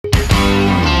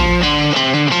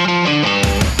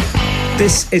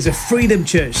This is a Freedom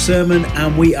Church sermon,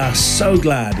 and we are so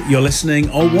glad you're listening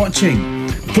or watching.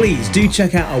 Please do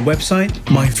check out our website,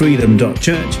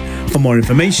 myfreedom.church, for more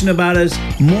information about us,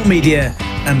 more media,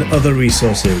 and other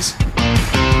resources.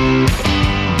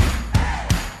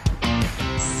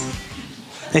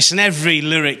 Listen, every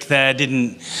lyric there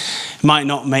might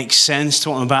not make sense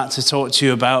to what I'm about to talk to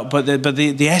you about, but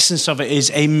the essence of it is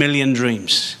a million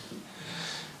dreams.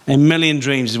 A million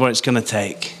dreams is what it's going to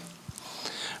take.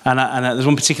 And there's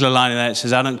one particular line in there that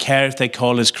says, I don't care if they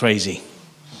call us crazy.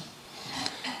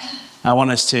 I want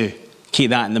us to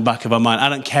keep that in the back of our mind. I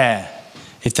don't care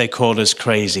if they call us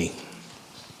crazy.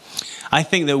 I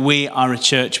think that we are a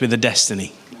church with a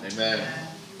destiny. Amen.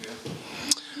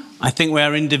 I think we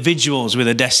are individuals with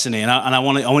a destiny, and I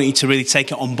want you to really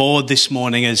take it on board this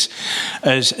morning as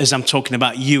I'm talking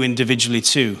about you individually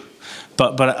too.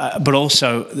 But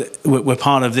also we're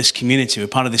part of this community, we're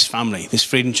part of this family, this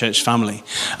Freedom Church family,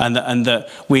 and that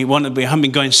we haven't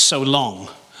been going so long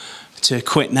to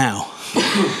quit now.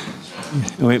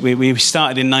 We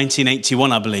started in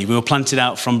 1981, I believe. We were planted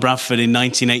out from Bradford in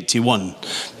 1981,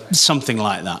 something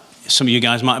like that. Some of you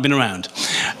guys might have been around.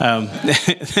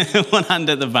 One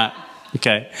hand at the back.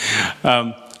 Okay.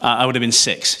 I would have been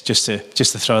 6, just to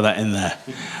throw that in there.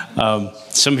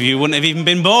 Some of you wouldn't have even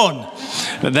been born,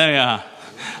 but there we are.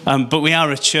 But we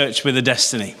are a church with a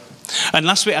destiny. And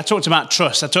last week I talked about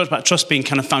trust. I talked about trust being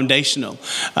kind of foundational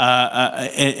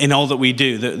in all that we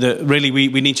do. That really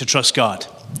we need to trust God.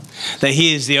 That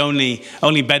He is the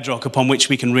only bedrock upon which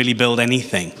we can really build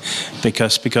anything,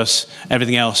 because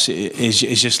everything else is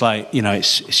just like,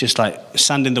 it's just like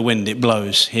sand in the wind. It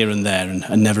blows here and there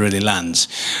and never really lands.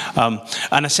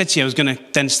 And I said to you I was going to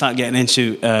then start getting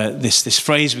into this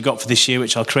phrase we got for this year,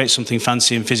 which I'll create something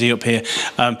fancy and fizzy up here,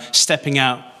 stepping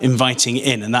out, inviting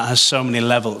in, and that has so many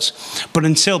levels. But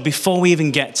before we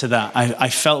even get to that, I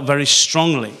felt very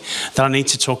strongly that I need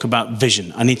to talk about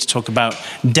vision. I need to talk about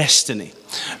destiny.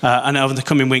 And over the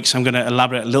coming weeks, I'm going to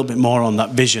elaborate a little bit more on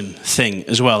that vision thing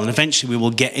as well. And eventually we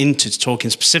will get into talking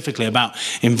specifically about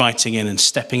inviting in and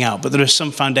stepping out. But there are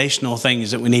some foundational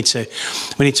things that we need to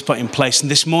put in place.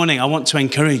 And this morning, I want to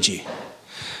encourage you.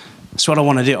 That's what I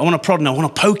want to do. I want to prod and I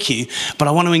want to poke you, but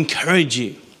I want to encourage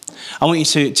you. I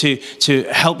want you to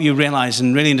help you realize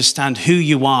and really understand who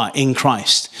you are in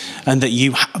Christ, and that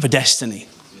you have a destiny.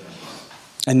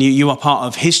 And you are part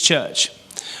of His church.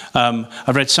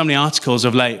 I've read so many articles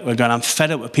of late where I'm fed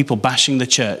up with people bashing the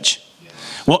church.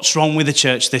 What's wrong with the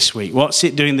church this week? What's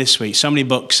it doing this week? So many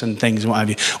books and things and what have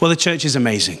you. Well, the church is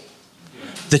amazing.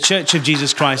 The Church of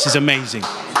Jesus Christ is amazing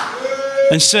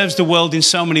and serves the world in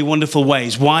so many wonderful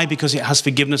ways. Why? Because it has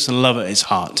forgiveness and love at its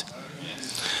heart.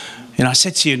 I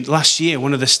said to you last year,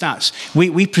 one of the stats,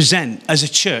 we present as a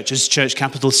church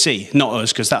capital C, not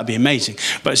us because that would be amazing,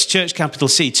 but as church capital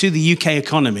C to the UK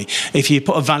economy. If you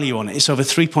put a value on it, it's over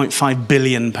 £3.5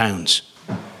 billion.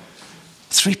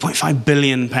 £3.5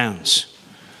 billion.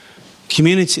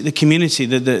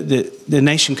 The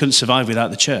nation couldn't survive without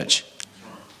the church.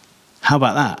 How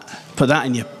about that? Put that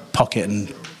in your pocket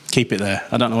and keep it there.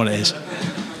 I don't know what it is.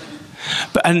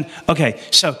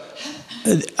 So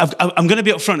I'm going to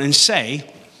be up front and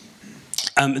say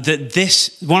that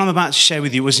what I'm about to share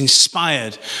with you was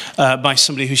inspired by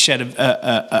somebody who shared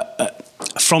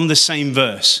from the same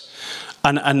verse.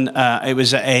 And it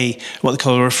was what they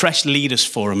call a Refreshed Leaders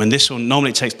Forum. And this one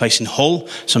normally takes place in Hull.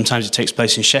 Sometimes it takes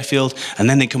place in Sheffield. And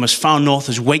then they come as far north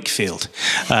as Wakefield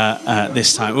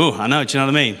this time. Oh, I know, do you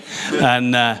know what I mean?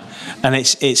 And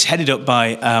it's headed up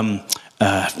by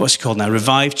what's it called now?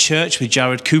 Revive Church with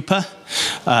Jared Cooper.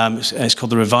 It's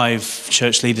called the Revive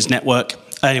Church Leaders Network.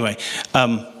 Anyway,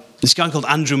 this guy called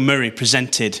Andrew Murray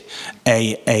presented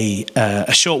a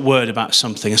short word about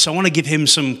something. And so I want to give him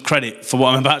some credit for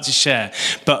what I'm about to share.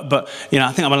 But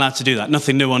I think I'm allowed to do that.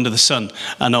 Nothing new under the sun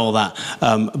and all that.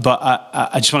 But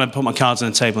I just want to put my cards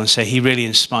on the table and say he really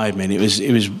inspired me. And it was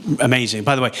amazing.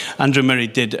 By the way, Andrew Murray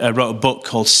wrote a book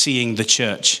called Seeing the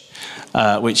Church.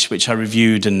 Which I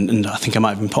reviewed, and I think I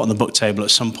might have been put on the book table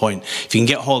at some point. If you can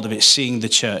get hold of it, Seeing the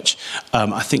Church,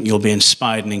 I think you'll be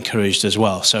inspired and encouraged as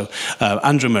well. So,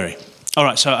 Andrew Murray. All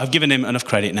right, so I've given him enough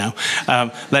credit now.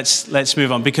 Let's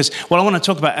move on, because what I want to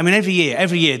talk about, every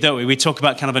year, don't we? We talk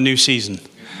about kind of a new season.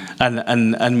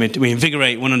 And we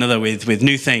invigorate one another with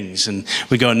new things, and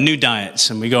we go on new diets,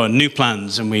 and we go on new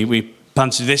plans, and we plan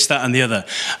to do this, that, and the other,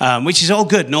 which is all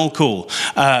good and all cool.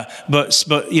 But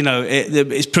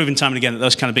it's proven time and again that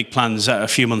those kind of big plans, a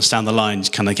few months down the line,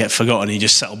 kind of get forgotten. And you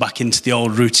just settle back into the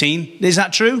old routine. Is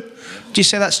that true? Do you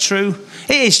say that's true?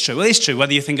 It is true. Well, it is true,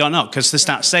 whether you think or not, because the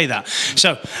stats say that.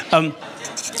 So,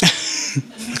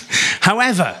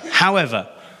 however,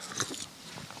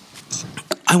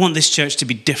 I want this church to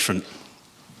be different.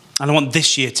 And I want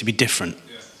this year to be different.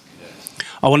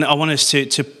 I want us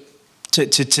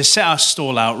to set our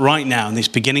stall out right now in these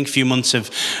beginning few months of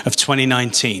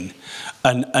 2019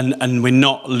 and we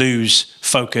not lose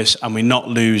focus and we not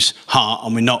lose heart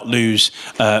and we not lose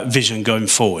vision going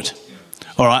forward.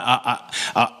 All right,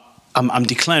 I'm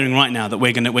declaring right now that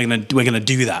we're gonna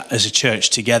do that as a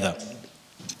church together.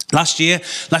 Last year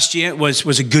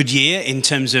was a good year in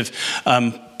terms of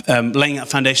laying that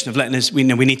foundation of letting us. We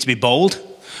know we need to be bold.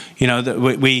 You know that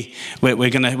we're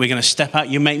gonna step out.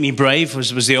 You make me brave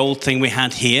was the old thing we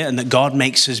had here, and that God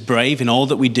makes us brave in all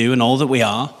that we do and all that we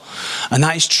are, and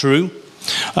that is true.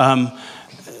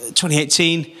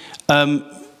 2018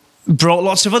 brought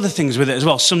lots of other things with it as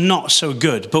well, some not so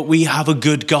good, but we have a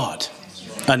good God.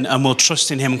 And we'll trust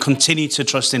in him, continue to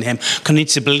trust in him, continue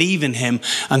to believe in him,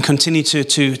 and continue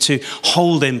to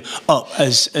hold him up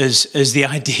as the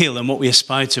ideal and what we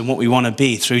aspire to and what we want to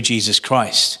be through Jesus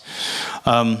Christ.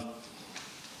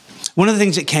 One of the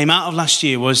things that came out of last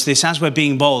year was this: as we're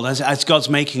being bold, as God's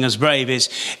making us brave,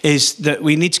 is that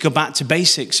we need to go back to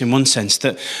basics in one sense,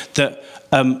 that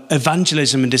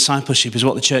evangelism and discipleship is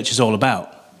what the church is all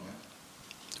about.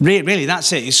 Really,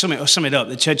 that's it. You sum it up.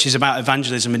 The church is about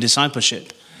evangelism and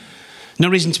discipleship. No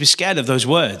reason to be scared of those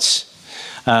words.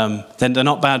 They're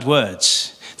not bad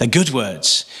words. They're good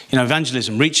words. You know,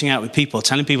 evangelism, reaching out with people,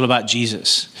 telling people about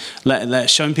Jesus,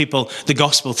 showing people the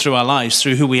gospel through our lives,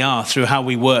 through who we are, through how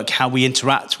we work, how we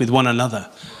interact with one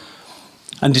another.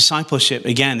 And discipleship,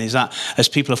 again, is that as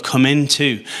people have come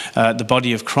into the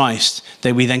body of Christ,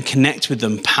 we then connect with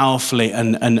them powerfully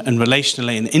and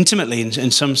relationally and intimately in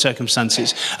some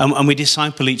circumstances, and we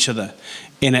disciple each other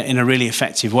in a really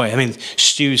effective way. I mean,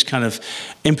 Stu's kind of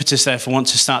impetus there for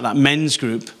wanting to start that men's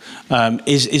group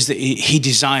is that he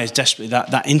desires desperately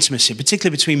that intimacy,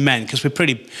 particularly between men, because we're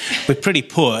pretty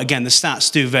poor. Again, the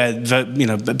stats do bear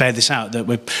this out, that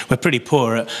we're pretty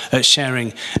poor at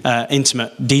sharing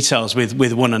intimate details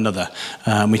with one another.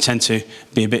 We tend to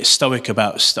be a bit stoic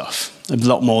about stuff, a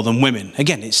lot more than women.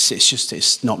 Again,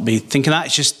 it's not be thinking that.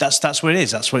 It's just that's what it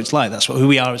is. That's what it's like. That's who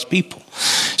we are as people.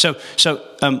 So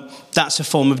that's a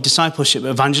form of discipleship.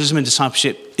 Evangelism and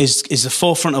discipleship is the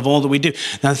forefront of all that we do.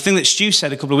 Now, the thing that Stu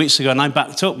said a couple of weeks ago, and I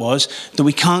backed up, was that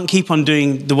we can't keep on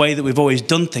doing the way that we've always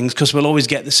done things, because we'll always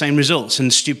get the same results.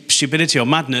 And stupidity or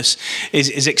madness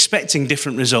is expecting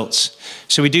different results.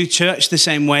 So we do church the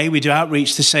same way, we do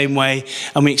outreach the same way,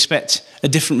 and we expect a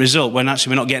different result when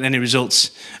actually we're not getting any results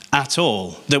at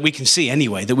all that we can see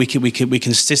anyway, that we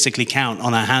can statistically count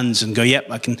on our hands and go, yep,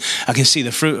 I can see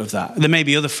the fruit of that. There may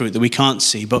be other fruit that we can't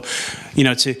see, but you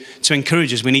know, to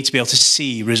encourage us, we need to be able to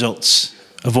see results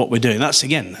of what we're doing. That's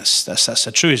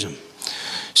a truism.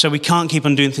 So we can't keep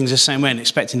on doing things the same way and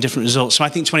expecting different results. So I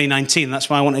think 2019, that's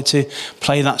why I wanted to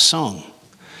play that song.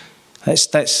 Let's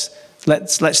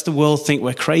the world think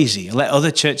we're crazy. Let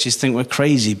other churches think we're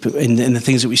crazy in the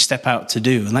things that we step out to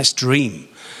do. And let's dream.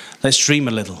 Let's dream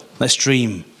a little. Let's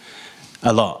dream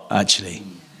a lot, actually.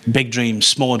 Big dreams,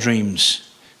 small dreams,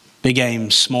 big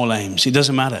aims, small aims. It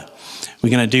doesn't matter. We're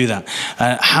going to do that.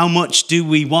 How much do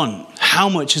we want? How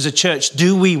much as a church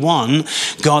do we want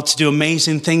God to do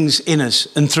amazing things in us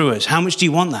and through us? How much do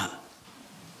you want that?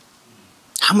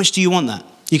 How much do you want that?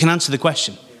 You can answer the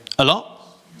question. A lot?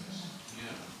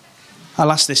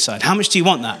 I'll ask this side. How much do you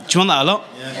want that? Do you want that a lot?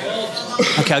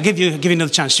 Yeah. Okay, I'll give you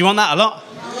another chance. Do you want that a lot?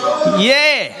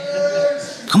 Yeah.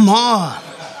 Come on.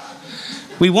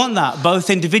 We want that both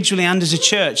individually and as a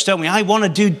church, don't we? I want to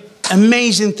do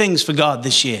amazing things for God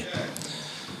this year.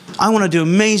 I want to do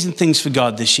amazing things for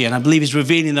God this year, and I believe he's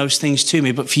revealing those things to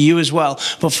me, but for you as well,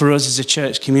 but for us as a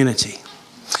church community.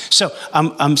 So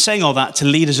I'm saying all that to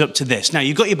lead us up to this. Now,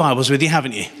 you've got your Bibles with you,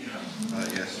 haven't you?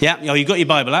 Yes. Yeah? Oh, you've got your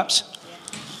Bible apps?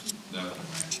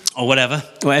 Or whatever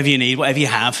you need, whatever you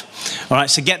have. All right,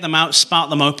 so get them out, spark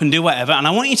them open, do whatever. And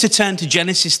I want you to turn to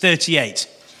Genesis 38.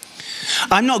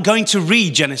 I'm not going to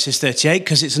read Genesis 38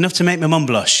 because it's enough to make my mum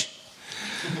blush.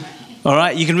 All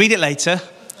right, you can read it later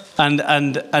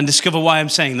and discover why I'm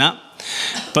saying that.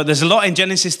 But there's a lot in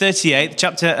Genesis 38,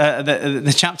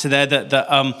 the chapter there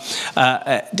that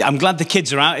I'm glad the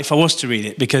kids are out if I was to read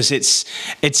it, because it's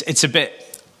a bit.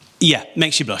 Yeah,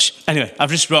 makes you blush. Anyway,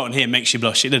 I've just written here, makes you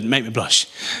blush. It doesn't make me blush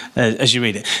as you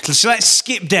read it. So let's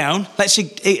skip down.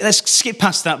 Let's skip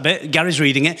past that bit. Gary's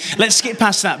reading it. Let's skip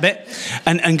past that bit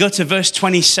and go to verse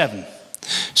 27.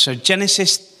 So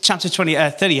Genesis chapter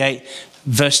 38,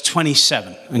 verse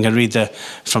 27. I'm going to read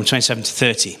from 27 to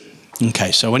 30.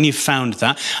 Okay, so when you've found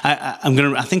that,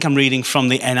 I think I'm reading from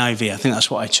the NIV. I think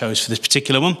that's what I chose for this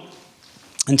particular one.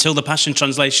 Until the Passion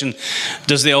Translation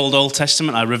does the Old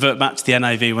Testament, I revert back to the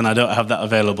NIV when I don't have that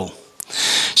available.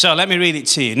 So let me read it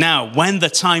to you. Now, when the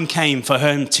time came for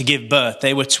her to give birth,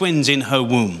 they were twins in her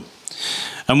womb.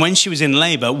 And when she was in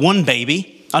labor, one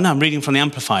baby, oh no, I'm reading from the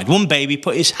Amplified. One baby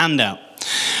put his hand out.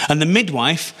 And the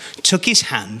midwife took his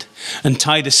hand and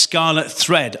tied a scarlet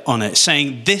thread on it,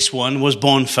 saying, this one was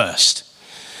born first.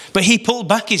 But he pulled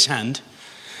back his hand,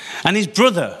 and his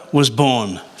brother was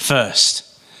born first.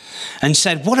 And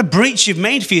said, what a breach you've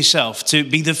made for yourself to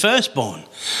be the firstborn.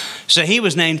 So he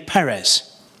was named Perez.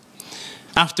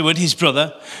 Afterward, his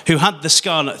brother, who had the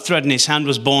scarlet thread in his hand,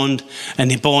 was born,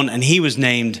 and he was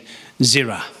named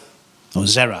Zerah. Or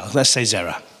Zerah, let's say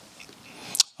Zerah.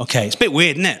 Okay, it's a bit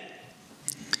weird, isn't it?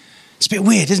 It's a bit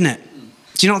weird, isn't it?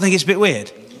 Do you not think it's a bit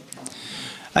weird?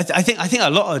 I think a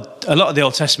lot of the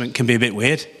Old Testament can be a bit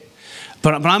weird,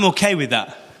 but I'm okay with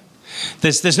that.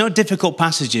 There's no difficult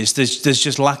passages. There's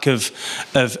just lack of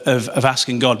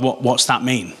asking God what's that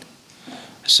mean.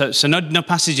 So no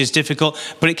passage is difficult,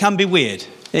 but it can be weird.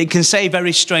 It can say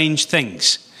very strange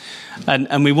things,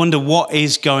 and we wonder what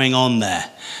is going on there.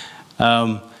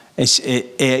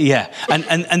 Yeah,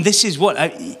 and this is what.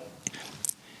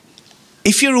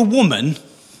 If you're a woman,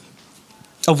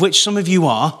 of which some of you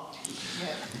are,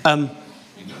 and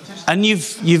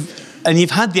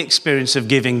you've had the experience of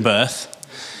giving birth,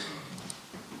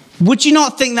 would you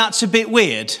not think that's a bit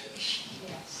weird?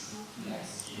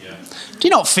 Do you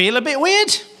not feel a bit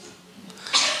weird?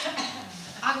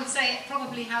 I would say it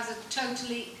probably has a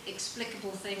totally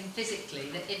explicable thing physically,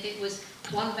 that if it was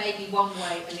one baby one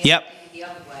way and the other baby the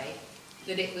other way,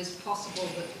 that it was possible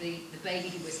that the baby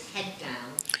who was head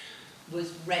down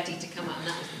was ready to come out, and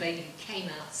that was the baby who came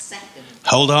out second.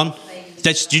 Hold on.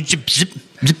 That's zip, zip, zip,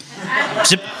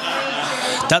 zip.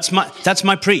 That's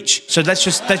my preach. So that's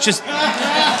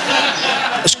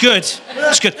good.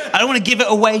 That's good. I don't want to give it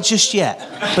away just yet,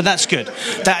 but that's good.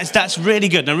 That's really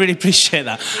good. And I really appreciate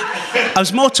that. I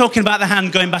was more talking about the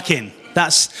hand going back in.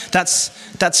 It's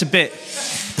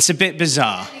a bit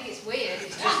bizarre. I think it's weird.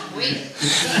 It's just weird.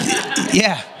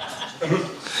 Yeah.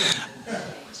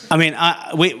 I mean,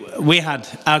 we had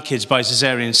our kids by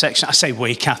cesarean section. I say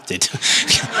we, Kath did.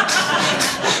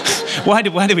 Why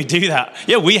did we do that?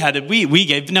 Yeah, we had it. We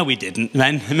gave. No, we didn't.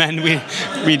 Men,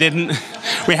 we didn't.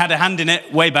 We had a hand in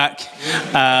it way back,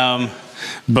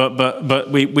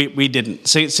 but we didn't.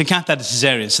 So Kath had a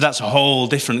cesarean. So that's a whole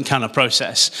different kind of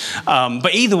process.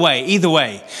 But either way,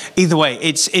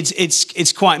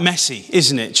 it's quite messy,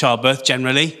 isn't it? Childbirth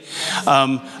generally,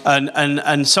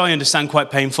 and so I understand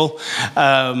quite painful.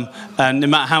 And no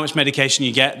matter how much medication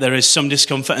you get, there is some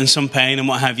discomfort and some pain and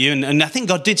what have you. And I think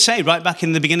God did say right back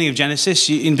in the beginning of Genesis,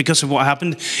 because of what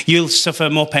happened, you'll suffer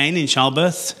more pain in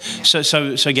childbirth.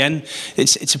 So again,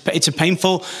 it's a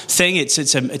painful thing.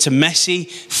 It's a messy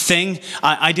thing.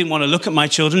 I didn't want to look at my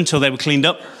children until they were cleaned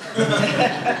up. In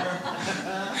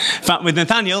fact, with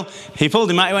Nathaniel, he pulled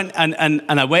him out, he went, and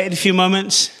I waited a few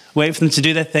moments, waited for them to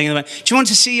do their thing, and they went, do you want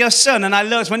to see your son? And I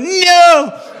looked and went,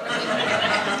 no!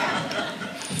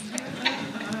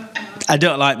 I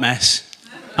don't like mess.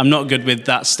 I'm not good with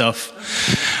that stuff.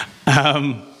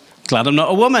 Glad I'm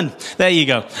not a woman. There you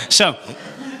go. So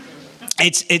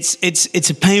it's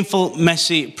a painful,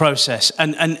 messy process.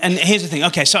 And here's the thing.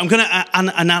 Okay, so I'm going to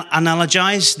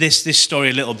analogize this story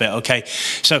a little bit. Okay,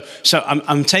 so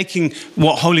I'm taking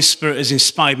what Holy Spirit has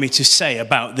inspired me to say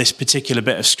about this particular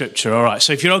bit of scripture. All right.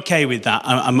 So if you're okay with that,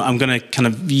 I'm going to kind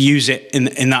of use it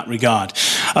in that regard.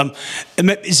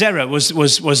 Zerah was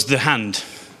the hand,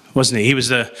 wasn't he? He was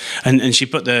and she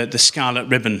put the scarlet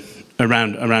ribbon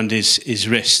around his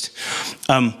wrist.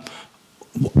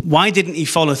 Why didn't he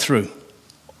follow through?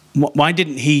 Why did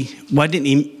he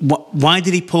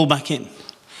pull back in?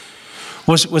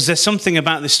 Was there something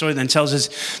about this story that tells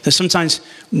us that sometimes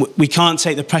we can't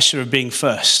take the pressure of being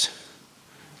first?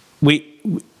 We're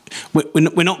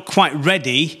not quite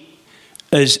ready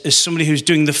as somebody who's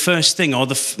doing the first thing, or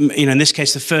in this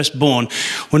case the firstborn.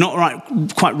 We're not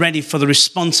quite ready for the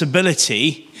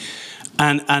responsibility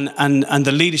and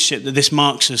the leadership that this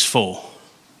marks us for.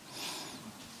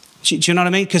 Do you know what I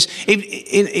mean? Because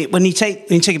when you take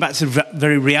it back to the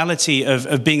very reality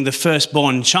of being the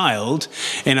firstborn child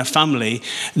in a family,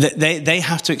 that they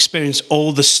have to experience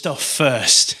all the stuff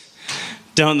first,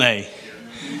 don't they?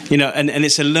 You know, and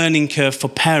it's a learning curve for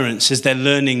parents as they're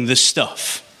learning the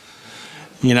stuff.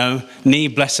 You know,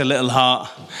 Neve, bless her little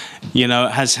heart, you know,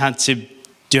 has had to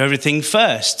do everything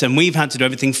first, and we've had to do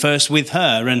everything first with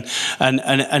her, and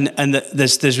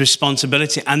there's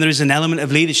responsibility, and there is an element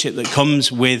of leadership that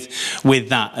comes with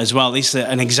that as well. At least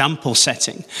an example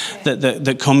setting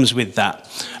that comes with that.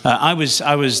 I was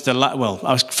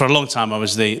for a long time I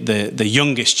was the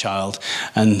youngest child,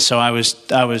 and so I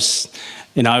was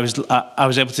You know, I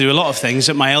was able to do a lot of things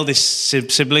that my eldest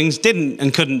siblings didn't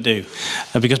and couldn't do,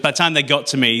 because by the time they got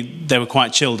to me, they were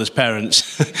quite chilled as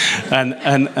parents,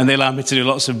 and they allowed me to do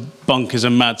lots of bonkers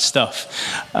and mad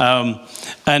stuff, so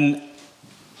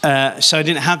I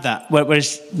didn't have that.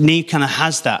 Whereas Neve kind of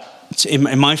has that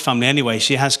in my family anyway.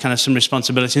 She has kind of some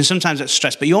responsibility, and sometimes that's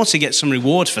stress, but you also get some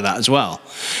reward for that as well.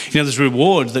 You know, there's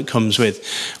reward that comes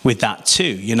with that too.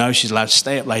 You know, she's allowed to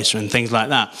stay up later and things like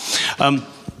that.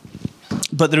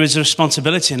 But there is a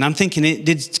responsibility, and I'm thinking,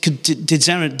 did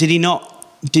Zara, could he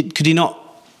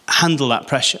not handle that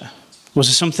pressure? Was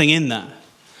there something in that?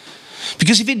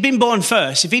 Because if he'd been born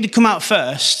first, if he'd come out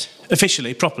first,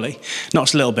 officially, properly, not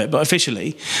just a little bit, but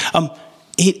officially,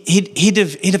 he'd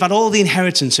have had all the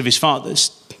inheritance of his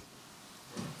fathers.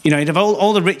 You know, he'd have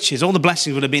all the riches, all the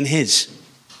blessings would have been his.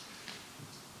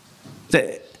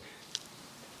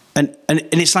 And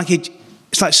it's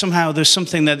like somehow there's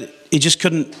something that he just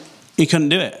couldn't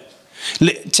do it.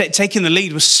 Taking the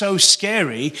lead was so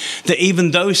scary that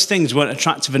even those things weren't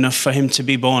attractive enough for him to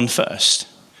be born first.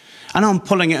 I know I'm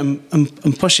pulling it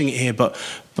and pushing it here, but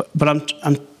I'm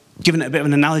giving it a bit of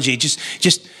an analogy.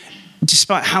 Just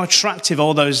despite how attractive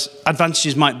all those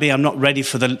advantages might be, I'm not ready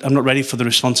for the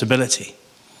responsibility.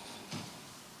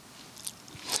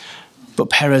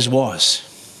 But Perez was.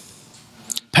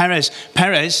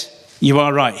 Perez, you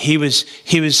are right. He was.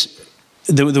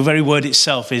 The very word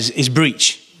itself is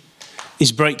breach,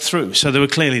 is breakthrough. So they were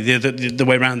clearly the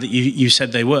way around that you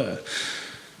said they were.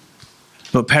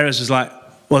 But Perez was like,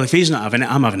 well, if he's not having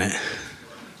it, I'm having it.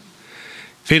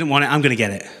 If he don't want it, I'm going to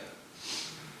get it.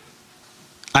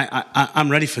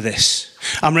 I'm ready for this.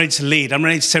 I'm ready to lead. I'm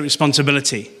ready to take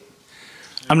responsibility.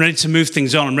 I'm ready to move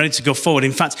things on. I'm ready to go forward.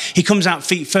 In fact, he comes out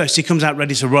feet first. He comes out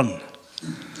ready to run. He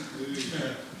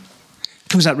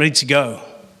comes out ready to go.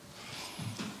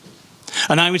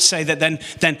 And I would say that then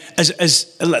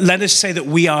as let us say that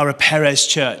we are a Perez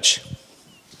church.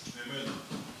 Amen.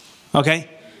 Okay?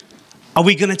 Are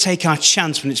we going to take our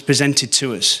chance when it's presented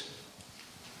to us?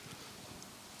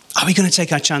 Are we going to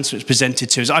take our chance when it's presented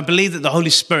to us? I believe that the Holy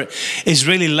Spirit is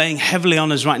really laying heavily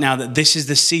on us right now that this is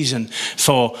the season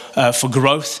for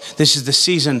growth. This is the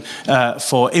season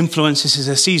for influence. This is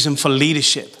a season for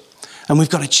leadership. And we've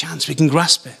got a chance. We can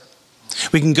grasp it.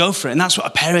 We can go for it. And that's what a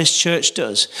Perez church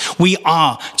does. We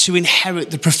are to inherit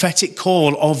the prophetic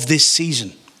call of this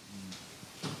season.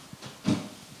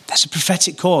 That's a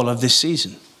prophetic call of this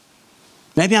season.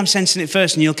 Maybe I'm sensing it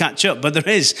first and you'll catch up, but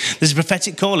there's a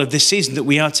prophetic call of this season that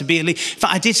we are to be a leader. In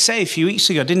fact, I did say a few weeks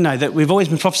ago, didn't I, that we've always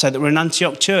been prophesied that we're an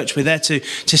Antioch church. We're there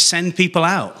to send people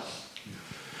out.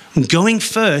 And going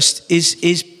first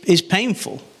is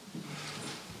painful.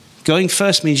 Going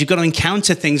first means you've got to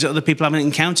encounter things that other people haven't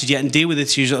encountered yet and deal with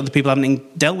issues that other people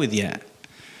haven't dealt with yet.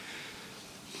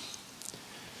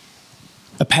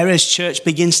 A Perez church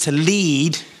begins to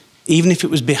lead even if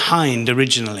it was behind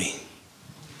originally.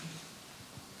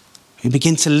 We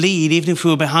begin to lead even if we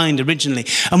were behind originally.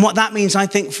 And what that means, I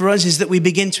think, for us is that we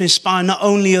begin to inspire not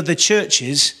only other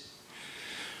churches,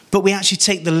 but we actually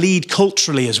take the lead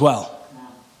culturally as well.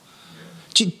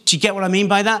 Do you get what I mean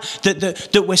by that?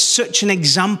 That we're such an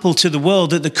example to the world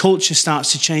that the culture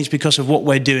starts to change because of what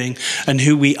we're doing and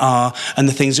who we are and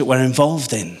the things that we're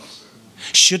involved in.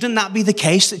 Shouldn't that be the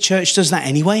case that church does that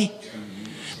anyway?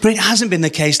 But it hasn't been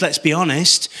the case, let's be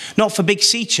honest. Not for Big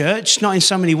C Church, not in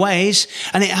so many ways.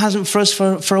 And it hasn't for us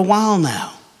for a while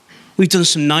now. We've done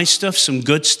some nice stuff, some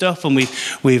good stuff, and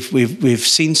we've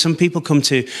seen some people come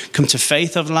to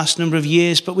faith over the last number of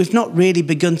years, but we've not really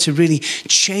begun to really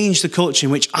change the culture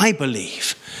in which I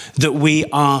believe that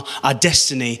our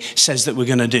destiny says that we're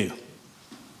going to do.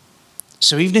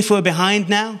 So even if we're behind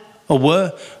now,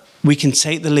 we can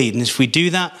take the lead. And if we do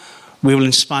that, we will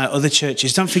inspire other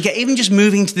churches. Don't forget, even just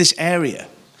moving to this area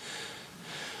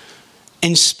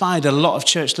inspired a lot of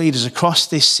church leaders across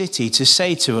this city to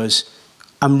say to us,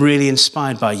 I'm really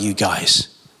inspired by you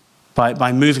guys.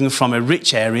 By moving from a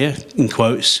rich area, in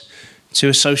quotes, to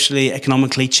a socially,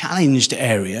 economically challenged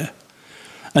area.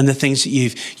 And the things that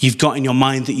you've got in your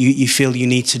mind that you feel you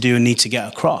need to do and need to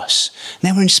get across.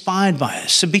 And they were inspired by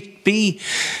us. So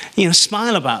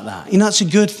smile about that. It's a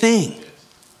good thing.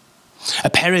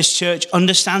 A Perez church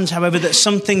understands, however, that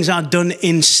some things are done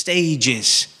in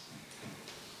stages.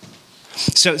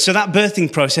 So that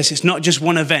birthing process, it's not just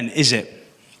one event, is it?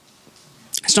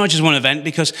 It's not just one event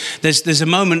because there's a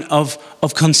moment of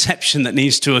conception that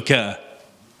needs to occur.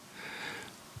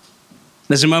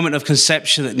 There's a moment of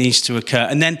conception that needs to occur.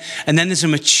 And then there's a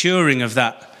maturing of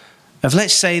that.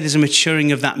 Let's say there's a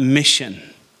maturing of that mission.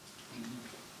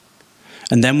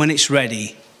 And then when it's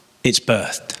ready, it's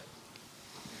birthed.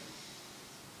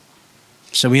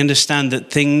 So we understand that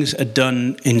things are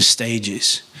done in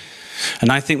stages.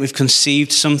 And I think we've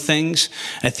conceived some things.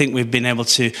 I think we've been able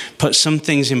to put some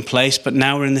things in place, but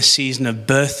now we're in the season of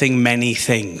birthing many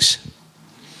things.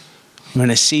 We're in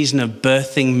a season of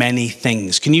birthing many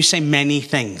things. Can you say many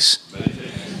things? Many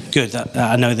things. Good,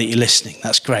 I know that you're listening.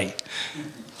 That's great.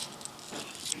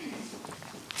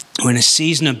 We're in a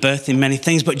season of birthing many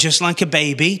things, but just like a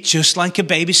baby,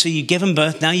 so you've given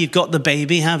birth, now you've got the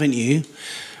baby, haven't you?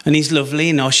 And he's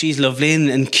lovely, and she's lovely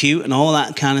and cute and all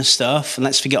that kind of stuff. And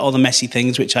let's forget all the messy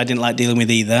things, which I didn't like dealing with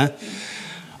either.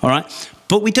 All right?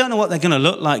 But we don't know what they're going to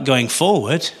look like going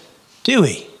forward, do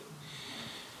we?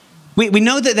 We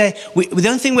know that the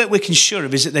only thing we can sure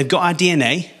of is that they've got our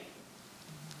DNA,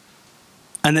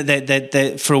 and that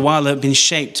they for a while they've been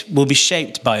shaped, will be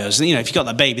shaped by us. You know, if you've got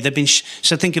that baby, they've been,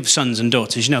 so think of sons and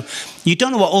daughters, you know. You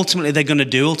don't know what ultimately they're going to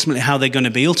do, ultimately how they're going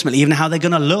to be, ultimately even how they're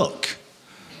going to look.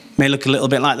 May look a little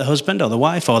bit like the husband or the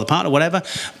wife or the partner, whatever,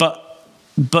 but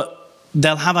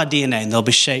they'll have our DNA and they'll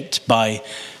be shaped by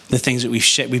the things that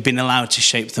we've been allowed to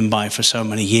shape them by for so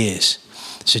many years.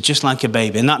 So just like a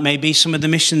baby, and that may be some of the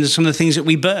missions, some of the things that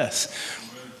we birth.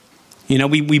 You know,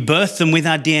 we birth them with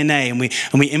our DNA and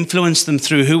we influence them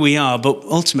through who we are, but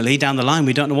ultimately down the line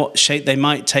we don't know what shape they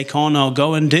might take on or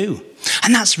go and do.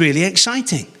 And that's really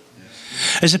exciting.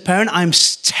 As a parent, I'm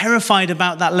terrified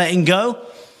about that letting go.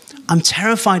 I'm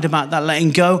terrified about that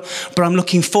letting go, but I'm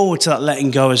looking forward to that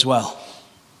letting go as well.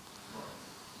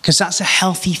 Because that's a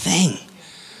healthy thing.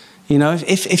 You know,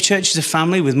 if church is a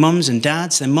family with mums and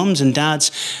dads, then mums and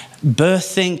dads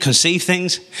conceive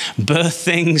things, birth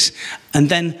things, and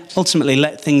then ultimately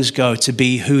let things go to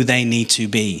be who they need to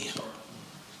be.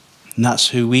 And that's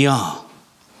who we are.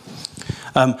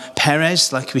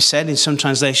 Perez, like we said, in some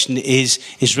translation is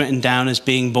written down as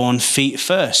being born feet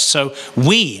first. So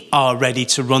we are ready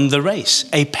to run the race.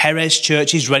 A Perez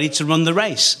church is ready to run the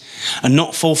race and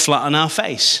not fall flat on our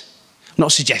face. I'm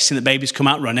not suggesting that babies come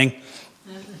out running,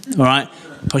 all right,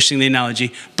 pushing the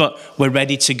analogy, but we're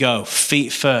ready to go,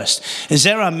 feet first.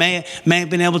 Zerah may have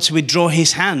been able to withdraw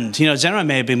his hand. You know, Zerah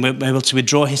may have been able to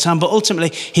withdraw his hand, but ultimately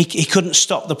he couldn't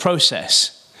stop the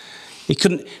process. He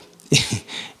couldn't.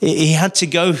 He had to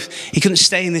go. He couldn't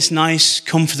stay in this nice,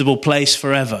 comfortable place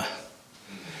forever.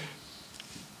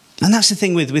 And that's the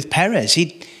thing with Perez.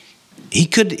 He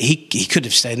could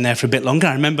have stayed in there for a bit longer.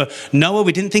 I remember Noah.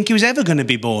 We didn't think he was ever going to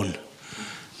be born.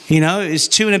 You know, it was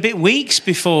 2 and a bit weeks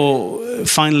before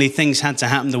finally things had to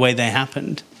happen the way they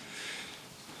happened.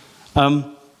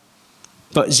 But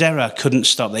Zerah couldn't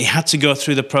stop. He had to go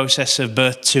through the process of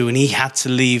birth too, and he had to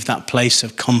leave that place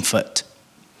of comfort.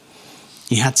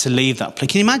 He had to leave that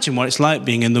place. Can you imagine what it's like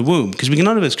being in the womb? Because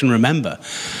none of us can remember.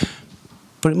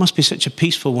 But it must be such a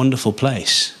peaceful, wonderful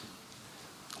place.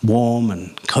 Warm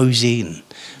and cozy and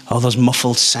all those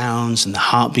muffled sounds and the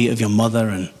heartbeat of your mother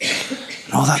and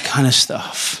all that kind of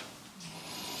stuff.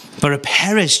 But a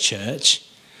Perez church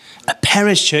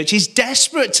is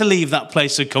desperate to leave that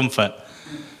place of comfort.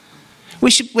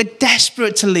 We're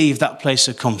desperate to leave that place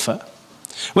of comfort.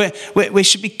 We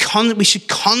should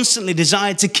constantly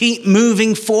desire to keep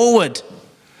moving forward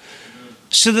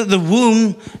so that the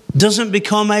womb doesn't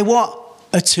become a what?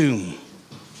 A tomb.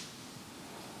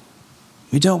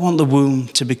 We don't want the womb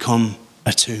to become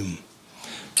a tomb.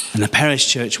 In the Perez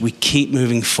church, we keep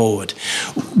moving forward.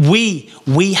 We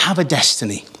have a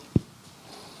destiny.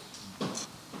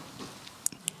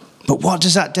 But what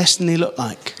does that destiny look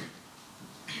like?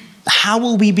 How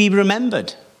will we be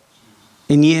remembered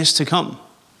in years to come?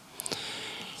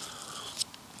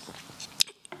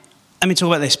 Let me talk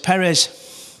about this.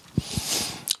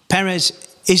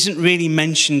 Perez isn't really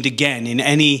mentioned again in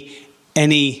any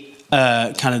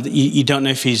kind of, you don't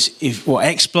know if what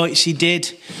exploits he did,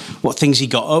 what things he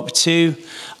got up to,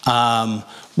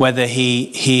 whether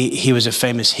he was a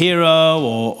famous hero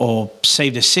or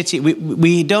saved a city.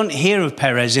 We don't hear of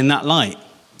Perez in that light.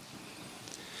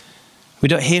 We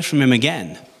don't hear from him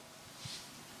again.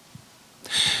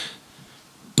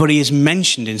 But he is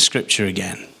mentioned in Scripture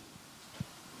again.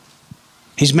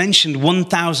 He's mentioned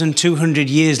 1,200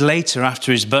 years later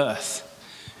after his birth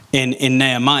in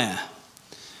Nehemiah.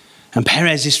 And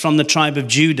Perez is from the tribe of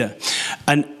Judah.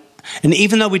 And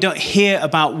even though we don't hear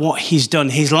about what he's done,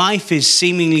 his life is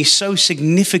seemingly so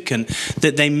significant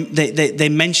that they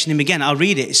mention him again. I'll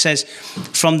read it. It says,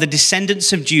 from the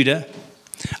descendants of Judah,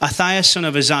 Athaiah, son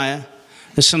of Uzziah,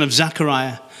 the son of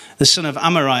Zechariah, the son of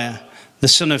Amariah, the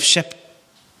son of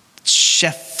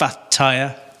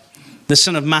Shephatiah, the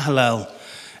son of Mahalalel,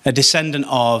 a descendant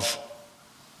of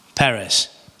Perez.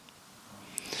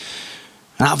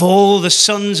 And out of all the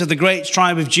sons of the great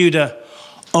tribe of Judah,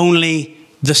 only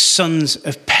the sons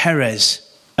of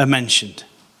Perez are mentioned.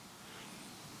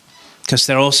 Because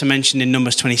they're also mentioned in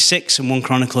Numbers 26 and 1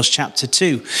 Chronicles chapter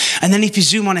 2. And then if you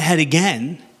zoom on ahead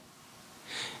again,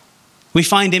 we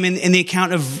find him in the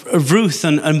account of Ruth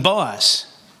and Boaz.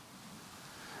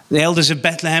 The elders of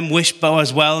Bethlehem wished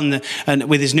Boaz well and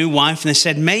with his new wife, and they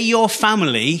said, may your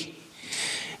family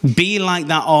be like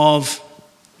that of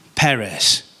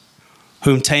Perez,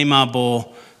 whom Tamar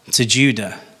bore to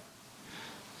Judah.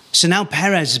 So now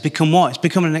Perez has become what? It's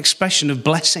become an expression of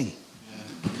blessing.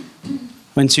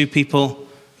 When two people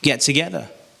get together.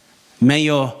 May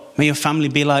your family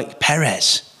be like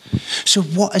Perez. So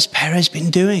what has Perez been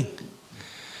doing?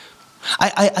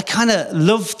 I kind of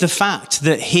love the fact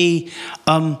that he's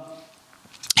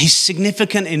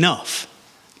significant enough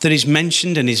that he's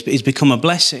mentioned and he's become a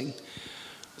blessing.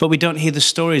 But we don't hear the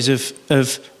stories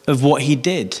of what he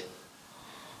did.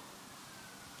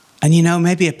 And you know,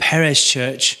 maybe a Perez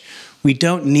church, we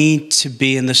don't need to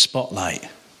be in the spotlight.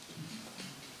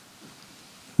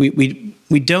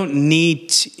 We don't need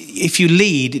to, if you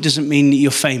lead, it doesn't mean that you're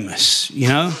famous, you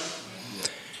know?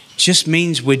 It just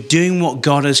means we're doing what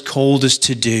God has called us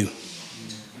to do.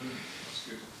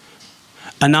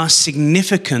 And our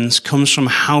significance comes from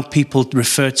how people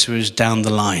refer to us down the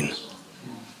line.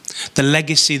 The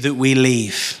legacy that we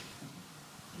leave.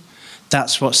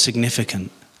 That's what's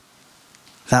significant.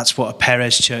 That's what a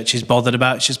Perez church is bothered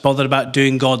about. It's just bothered about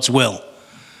doing God's will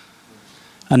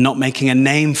and not making a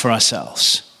name for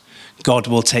ourselves. God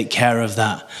will take care of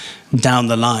that down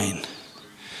the line.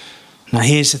 Now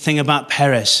here's the thing about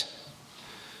Perez.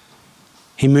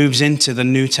 He moves into the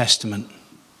New Testament.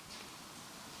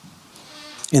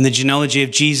 In the genealogy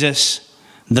of Jesus,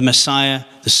 the Messiah,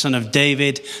 the son of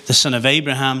David, the son of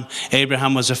Abraham.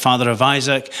 Abraham was the father of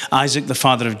Isaac. Isaac, the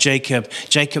father of Jacob.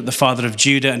 Jacob, the father of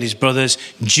Judah and his brothers.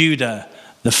 Judah,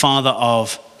 the father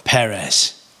of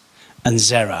Perez and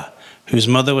Zerah, whose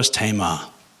mother was Tamar.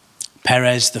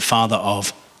 Perez, the father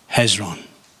of Hezron.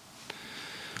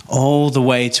 All the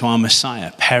way to our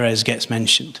Messiah, Perez gets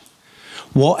mentioned.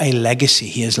 What a legacy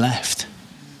he has left.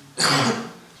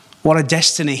 What a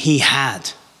destiny he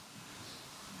had.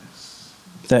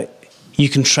 That you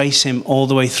can trace him all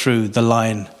the way through the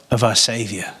line of our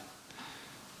Savior.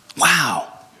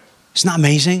 Wow. Isn't that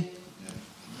amazing?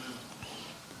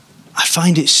 I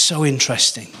find it so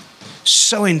interesting.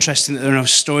 So interesting that there are no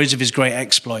stories of his great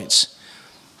exploits.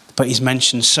 But he's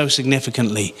mentioned so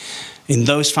significantly in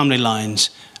those family lines,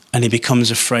 and he becomes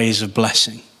a phrase of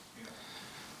blessing.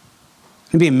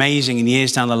 It'd be amazing in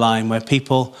years down the line where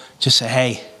people just say,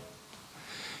 hey,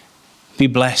 be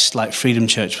blessed like Freedom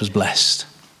Church was blessed.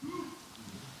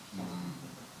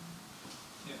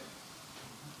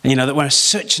 And you know, that we're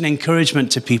such an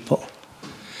encouragement to people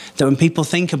that when people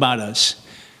think about us,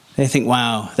 they think,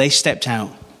 wow, they stepped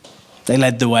out. They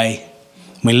led the way.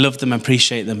 We love them,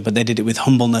 appreciate them, but they did it with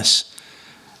humbleness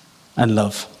and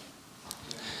love.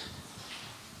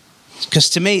 Because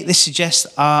to me, this suggests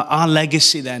our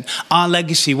legacy then. Our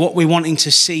legacy, what we're wanting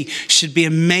to see, should be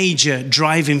a major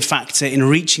driving factor in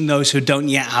reaching those who don't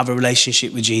yet have a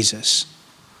relationship with Jesus.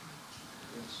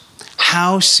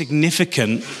 How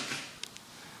significant,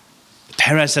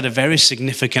 Perez had a very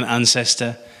significant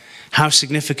ancestor. How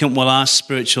significant will our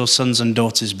spiritual sons and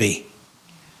daughters be?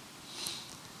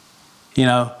 You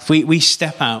know, if we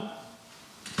step out,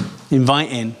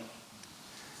 invite in,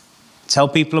 tell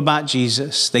people about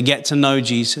Jesus, they get to know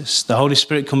Jesus, the Holy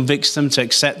Spirit convicts them to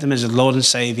accept him as their Lord and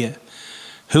Savior,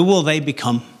 who will they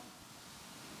become?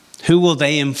 Who will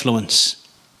they influence?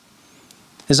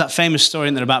 There's that famous story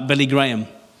in there about Billy Graham.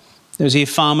 Was he a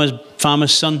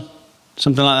farmer's son?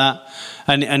 Something like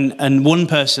that. And one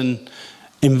person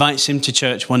invites him to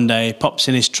church one day, pops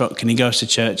in his truck and he goes to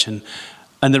church, and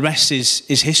the rest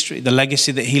is history, the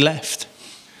legacy that he left.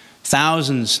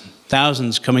 Thousands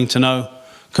coming to know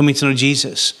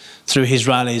Jesus through his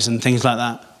rallies and things like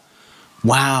that.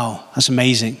 Wow, that's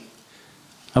amazing.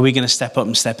 Are we going to step up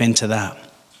and step into that?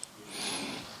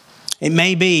 It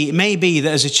may be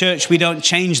that as a church we don't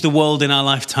change the world in our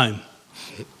lifetime.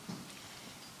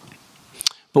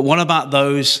 But what about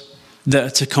those that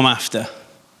are to come after?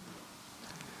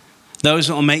 Those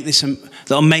that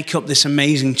will make up this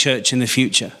amazing church in the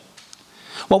future.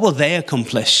 What will they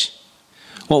accomplish?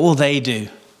 What will they do?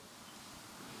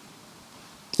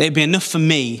 It'd be enough for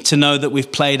me to know that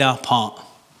we've played our part.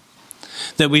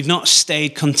 That we've not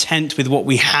stayed content with what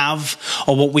we have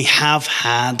or what we have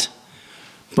had,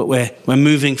 but we're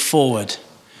moving forward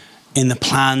in the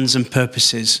plans and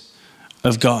purposes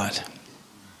of God.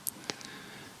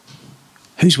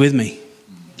 Who's with me?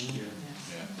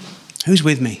 Who's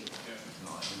with me?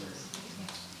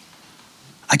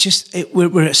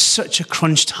 We're at such a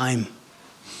crunch time.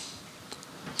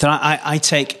 that I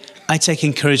take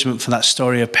encouragement from that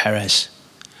story of Perez,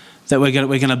 that we're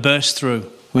going to burst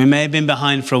through. We may have been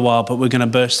behind for a while, but we're going to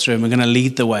burst through and we're going to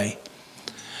lead the way.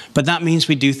 But that means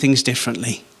we do things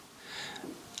differently.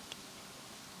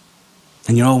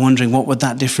 And you're all wondering, what would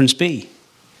that difference be?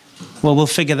 Well, we'll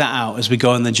figure that out as we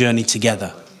go on the journey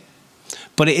together.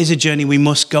 But it is a journey we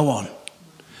must go on.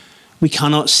 We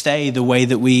cannot stay the way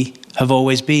that we have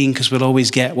always been, because we'll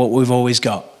always get what we've always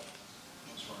got.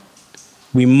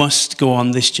 We must go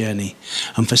on this journey.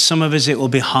 And for some of us, it will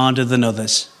be harder than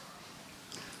others.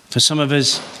 For some of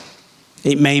us,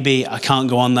 it may be, I can't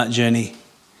go on that journey.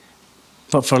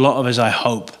 But for a lot of us, I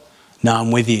hope, no,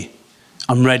 I'm with you.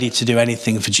 I'm ready to do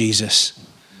anything for Jesus.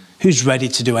 Who's ready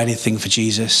to do anything for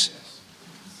Jesus?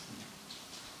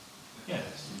 Yes.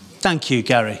 Thank you,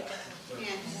 Gary.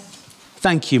 Yes.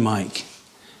 Thank you, Mike.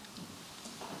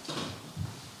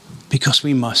 Because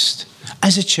we must,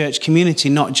 as a church community,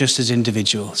 not just as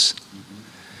individuals.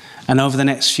 And over the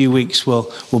next few weeks,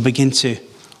 we'll begin to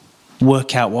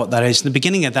work out what that is. The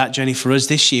beginning of that journey for us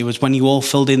this year was when you all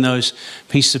filled in those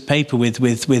pieces of paper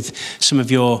with some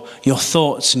of your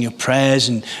thoughts and your prayers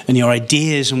and your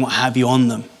ideas and what have you on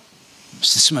them.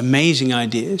 So some amazing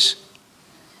ideas.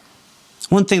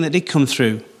 One thing that did come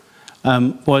through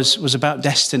was about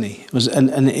destiny,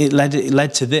 and it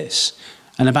led to this,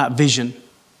 and about vision.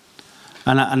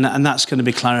 And that's going to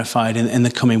be clarified in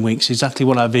the coming weeks, exactly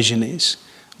what our vision is,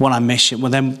 what our mission. Well,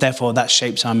 then, therefore, that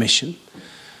shapes our mission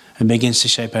and begins to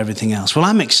shape everything else. Well,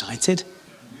 I'm excited.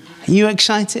 Are you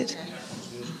excited?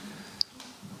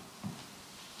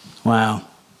 Wow.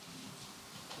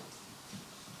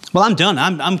 Well, I'm done.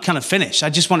 I'm kind of finished.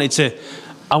 I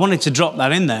wanted to drop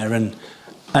that in there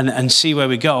and see where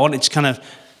we go. I wanted to kind of,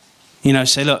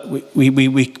 say, look,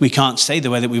 we can't stay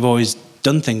the way that we've always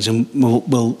done things, and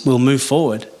we'll move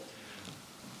forward.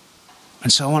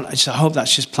 And so I hope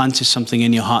that's just planted something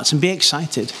in your hearts, and be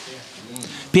excited.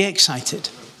 Be excited.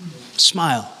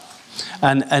 Smile.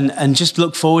 And just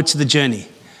look forward to the journey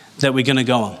that we're going to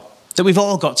go on, that we've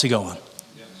all got to go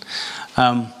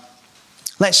on.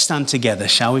 Let's stand together,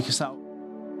 shall we? Thanks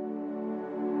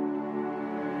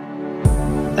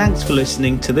for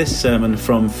listening to this sermon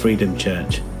from Freedom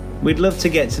Church. We'd love to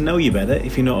get to know you better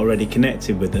if you're not already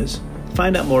connected with us.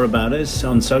 Find out more about us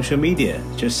on social media.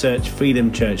 Just search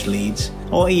Freedom Church Leeds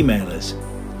or email us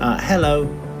at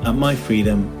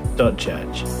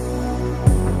hello@myfreedom.church.